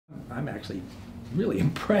I'm actually really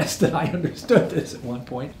impressed that I understood this at one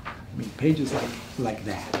point. I mean, pages like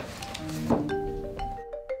that.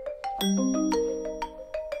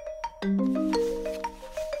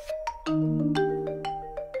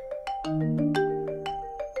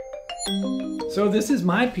 So this is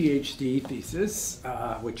my PhD thesis,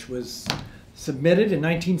 which was submitted in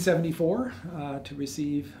 1974 to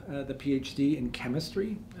receive the PhD in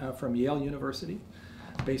chemistry from Yale University,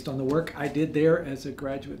 based on the work I did there as a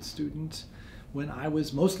graduate student when I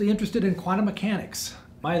was mostly interested in quantum mechanics.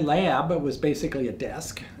 My lab was basically a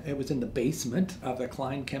desk. It was in the basement of the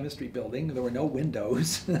Klein Chemistry Building. There were no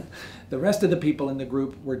windows. The rest of the people in the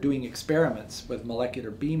group were doing experiments with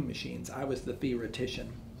molecular beam machines. I was the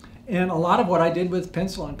theoretician. And a lot of what I did was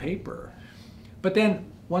pencil and paper. But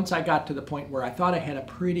then once I got to the point where I thought I had a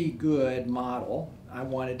pretty good model, I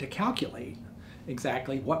wanted to calculate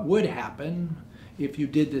exactly what would happen if you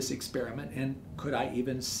did this experiment, and could I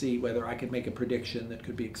even see whether I could make a prediction that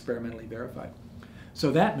could be experimentally verified.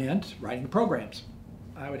 So that meant writing programs.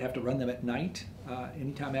 I would have to run them at night,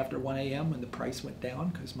 anytime after 1 a.m. when the price went down,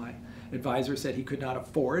 because my advisor said he could not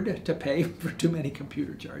afford to pay for too many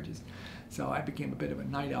computer charges. So I became a bit of a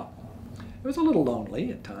night owl. It was a little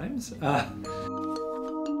lonely at times.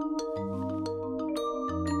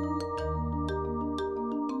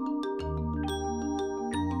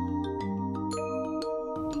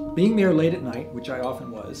 Being there late at night, which I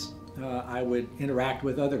often was, I would interact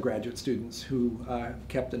with other graduate students who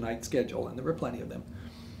kept a night schedule, and there were plenty of them.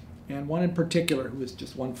 And one in particular, who was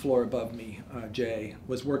just one floor above me, Jay,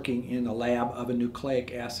 was working in a lab of a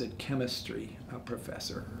nucleic acid chemistry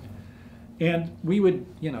professor. And we would,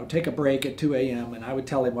 take a break at 2 a.m. and I would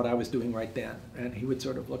tell him what I was doing right then. And he would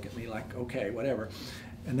sort of look at me like, okay, whatever.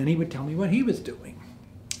 And then he would tell me what he was doing.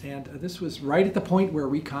 And this was right at the point where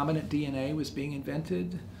recombinant DNA was being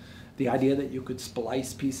invented. The idea that you could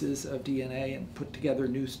splice pieces of DNA and put together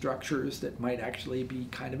new structures that might actually be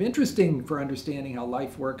kind of interesting for understanding how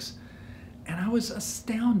life works. And I was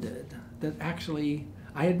astounded that actually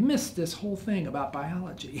I had missed this whole thing about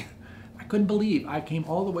biology. I couldn't believe I came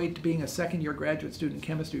all the way to being a second-year graduate student in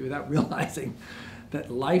chemistry without realizing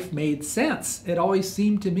that life made sense. It always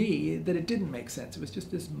seemed to me that it didn't make sense. It was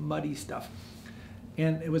just this muddy stuff.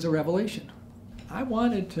 And it was a revelation. I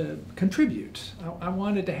wanted to contribute. I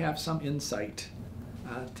wanted to have some insight,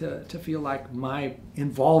 to feel like my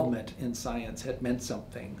involvement in science had meant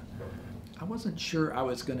something. I wasn't sure I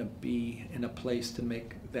was going to be in a place to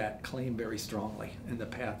make that claim very strongly in the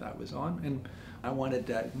path I was on. And I wanted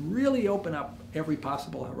to really open up every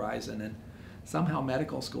possible horizon, and somehow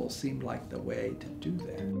medical school seemed like the way to do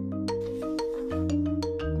that.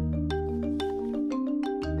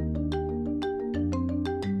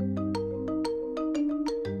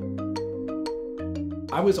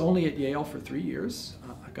 I was only at Yale for 3 years.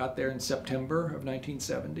 I got there in September of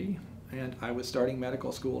 1970, and I was starting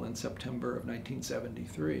medical school in September of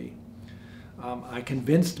 1973. I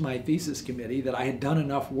convinced my thesis committee that I had done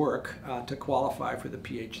enough work to qualify for the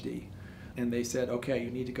PhD. And they said, okay,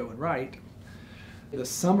 you need to go and write. The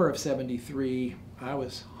summer of '73, I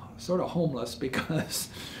was sort of homeless because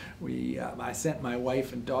I sent my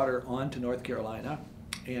wife and daughter on to North Carolina.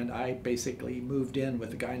 And I basically moved in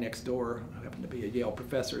with the guy next door, who happened to be a Yale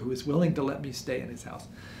professor, who was willing to let me stay in his house,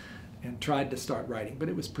 and tried to start writing, but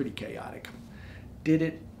it was pretty chaotic. Did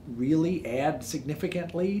it really add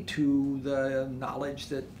significantly to the knowledge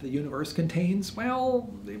that the universe contains? Well,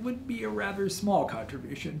 it would be a rather small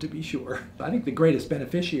contribution, to be sure. I think the greatest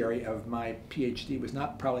beneficiary of my PhD was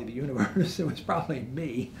not probably the universe, it was probably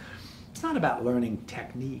me. It's not about learning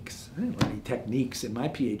techniques. I didn't learn any techniques in my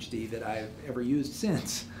PhD that I've ever used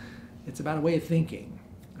since. It's about a way of thinking,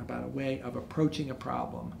 about a way of approaching a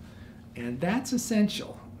problem. And that's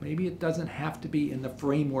essential. Maybe it doesn't have to be in the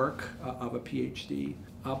framework of a PhD,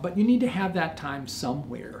 but you need to have that time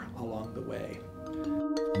somewhere along the way.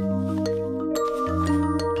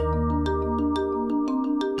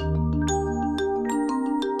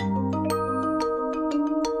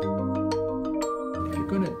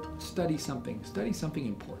 Study something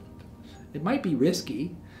important. It might be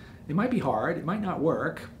risky, it might be hard, it might not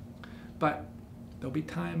work, but there'll be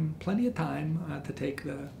plenty of time to take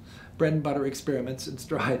the bread and butter experiments in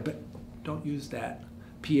stride, but don't use that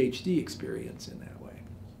PhD experience in that way.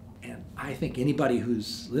 And I think anybody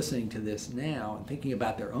who's listening to this now and thinking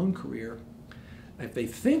about their own career, if they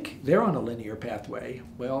think they're on a linear pathway,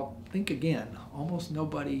 well, think again. Almost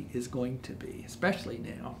nobody is going to be, especially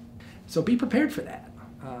now. So be prepared for that.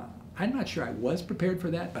 I'm not sure I was prepared for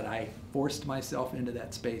that, but I forced myself into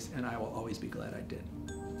that space, and I will always be glad I did.